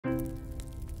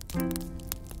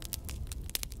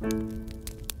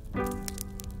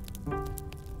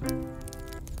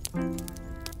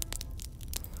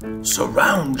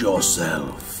Surround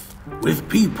yourself with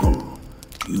people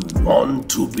you want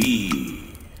to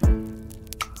be.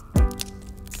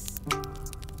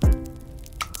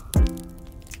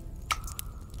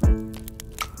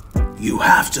 You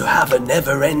have to have a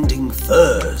never-ending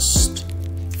thirst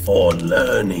for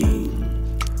learning.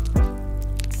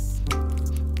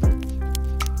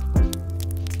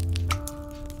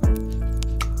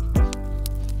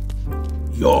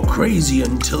 You're crazy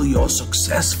until you're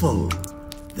successful.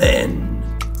 Then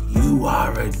you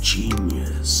are a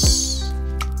genius.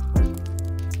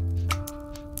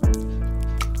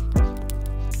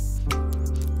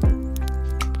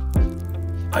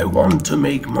 I want to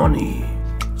make money,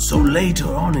 so later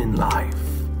on in life,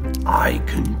 I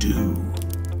can do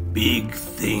big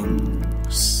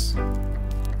things.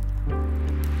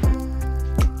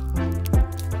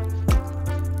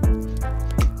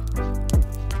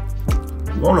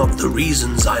 One of the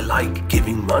reasons I like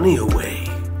giving money away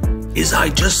is I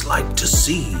just like to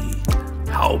see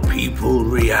how people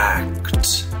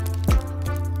react.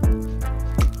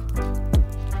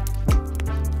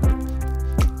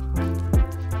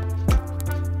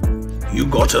 You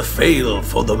gotta fail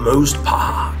for the most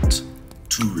part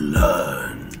to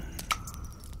learn.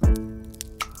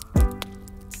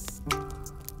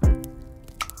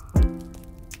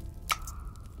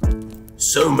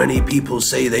 So many people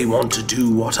say they want to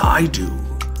do what I do,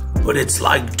 but it's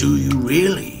like, do you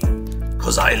really?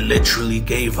 'Cause I literally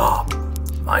gave up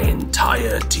my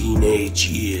entire teenage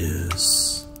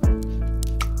years.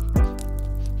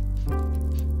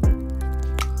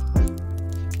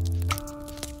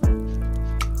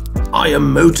 I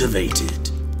am motivated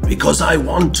because I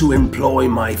want to employ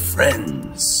my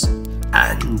friends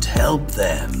and help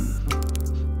them.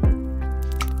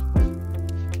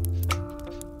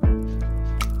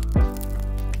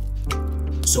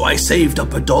 So I saved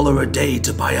up $1 a day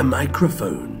to buy a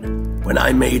microphone. When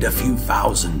I made a few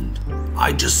thousand,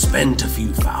 I just spent a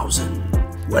few thousand.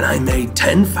 When I made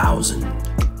 10,000,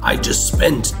 I just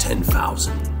spent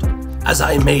 10,000. As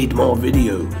I made more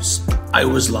videos, I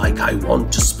was like, I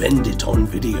want to spend it on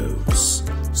videos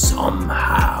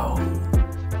somehow.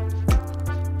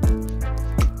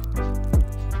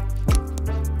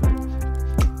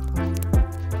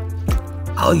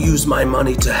 I'll use my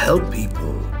money to help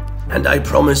people, and I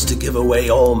promise to give away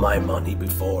all my money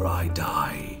before I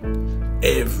die.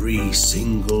 Every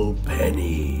single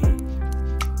penny.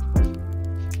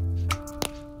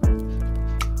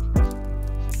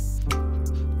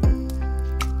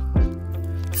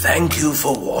 Thank you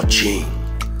for watching.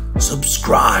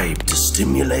 Subscribe to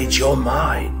stimulate your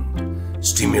mind.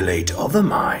 Stimulate other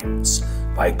minds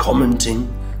by commenting,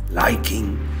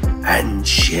 liking, and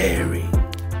sharing.